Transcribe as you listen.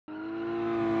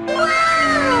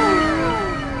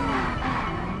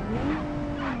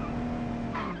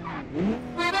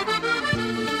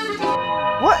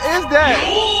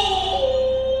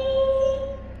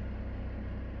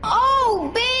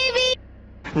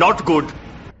Not good.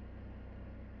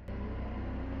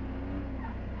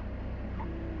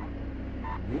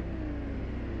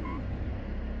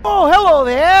 Oh, hello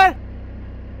there!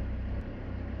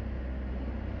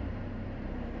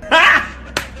 Ha!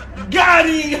 Got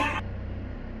him!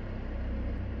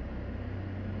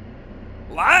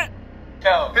 What?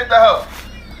 Yo, hit the hoe.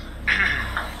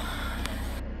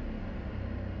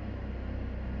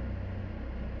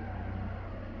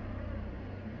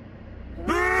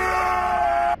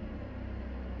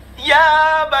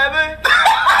 Yeah, baby.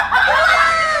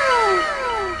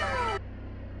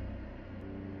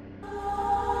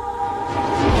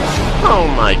 Oh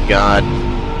my god.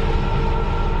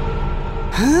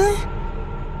 Huh?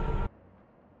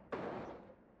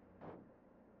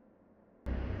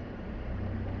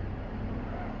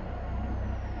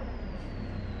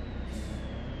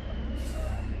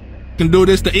 We can do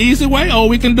this the easy way or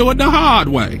we can do it the hard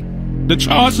way. The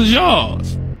choice is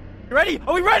yours. You ready?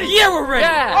 Are we ready? Yeah, we're ready.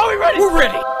 Yeah. Are we ready? We're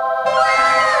ready.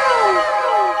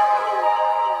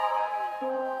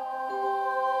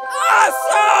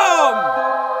 Awesome!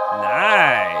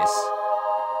 Nice.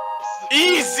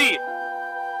 Easy!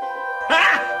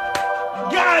 Ha!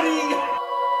 Got him!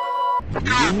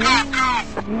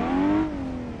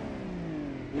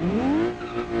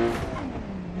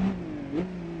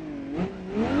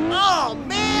 Oh,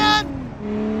 man!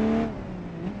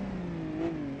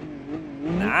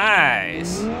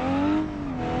 Nice.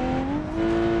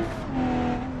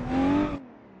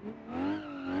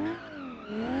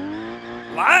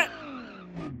 What?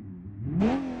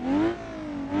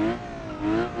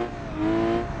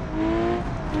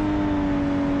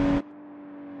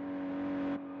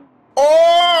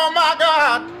 Oh my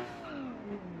God.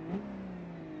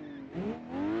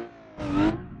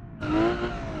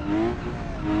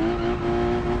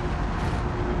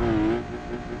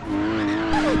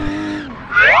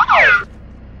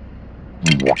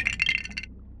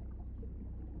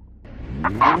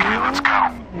 Okay, let's go.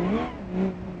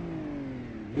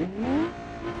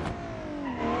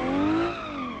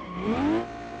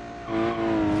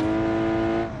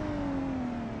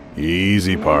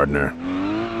 Easy, partner.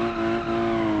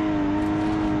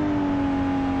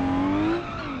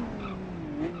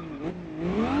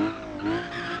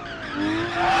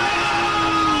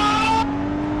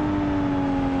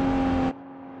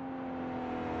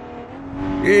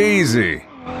 Easy.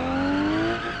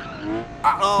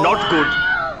 Not good.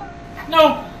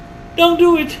 No, don't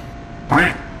do it.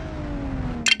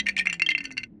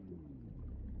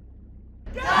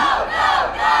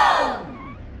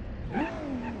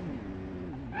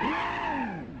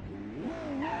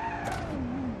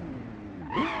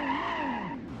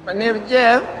 My name is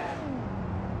Jeff.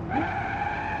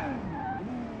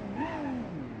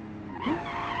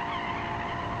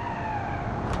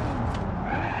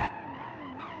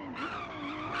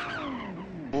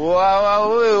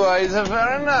 Wow, it's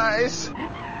very nice.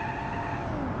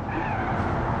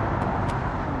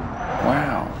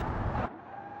 Wow.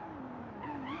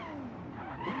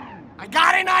 I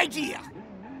got an idea!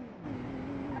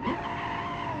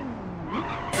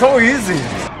 So easy.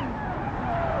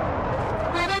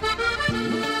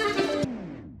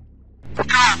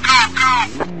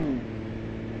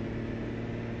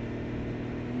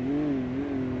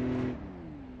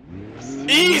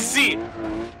 Easy!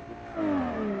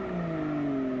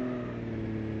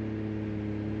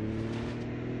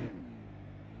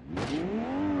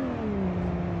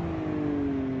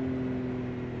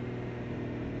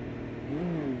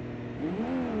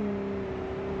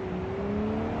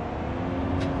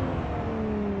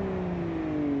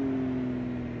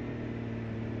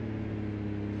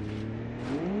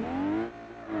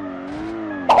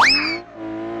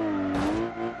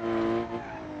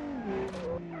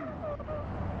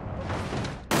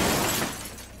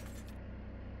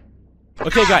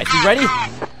 Okay, guys, you ready?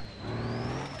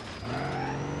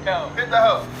 Yo, hit the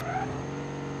hoe.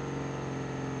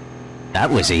 That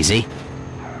was easy.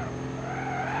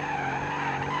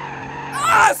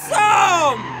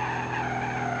 Awesome!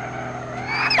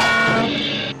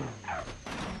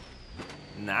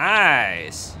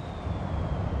 Nice.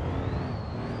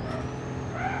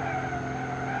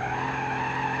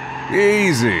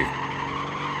 Easy.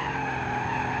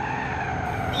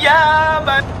 Yeah,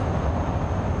 but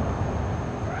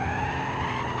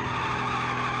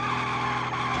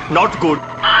Not good.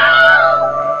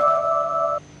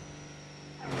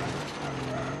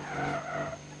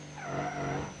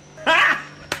 Ha!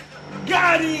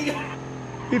 Got him!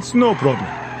 It's no problem.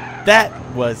 That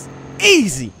was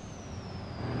easy!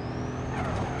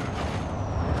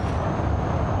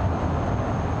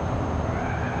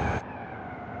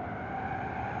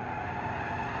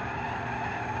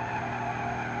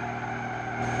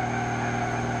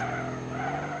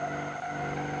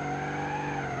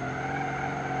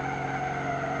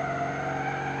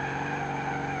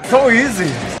 So easy.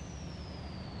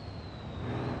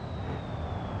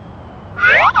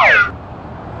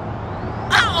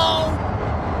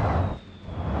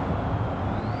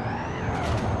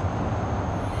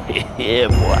 Yeah,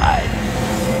 boy.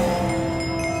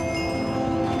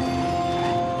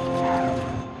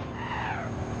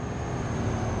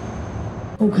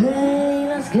 Okay,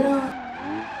 let's go.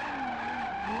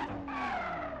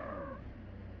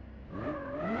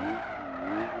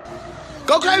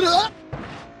 Go crazy.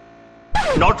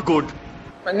 Not good.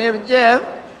 My name is Jeff.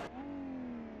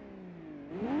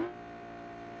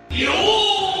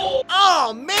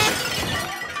 Oh, man.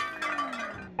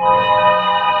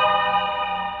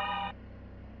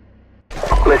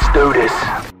 Let's do this.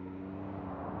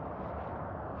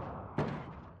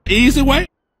 Easy way?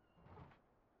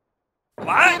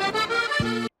 What?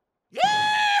 Yeah!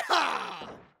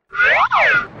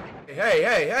 Hey,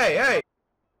 hey, hey, hey.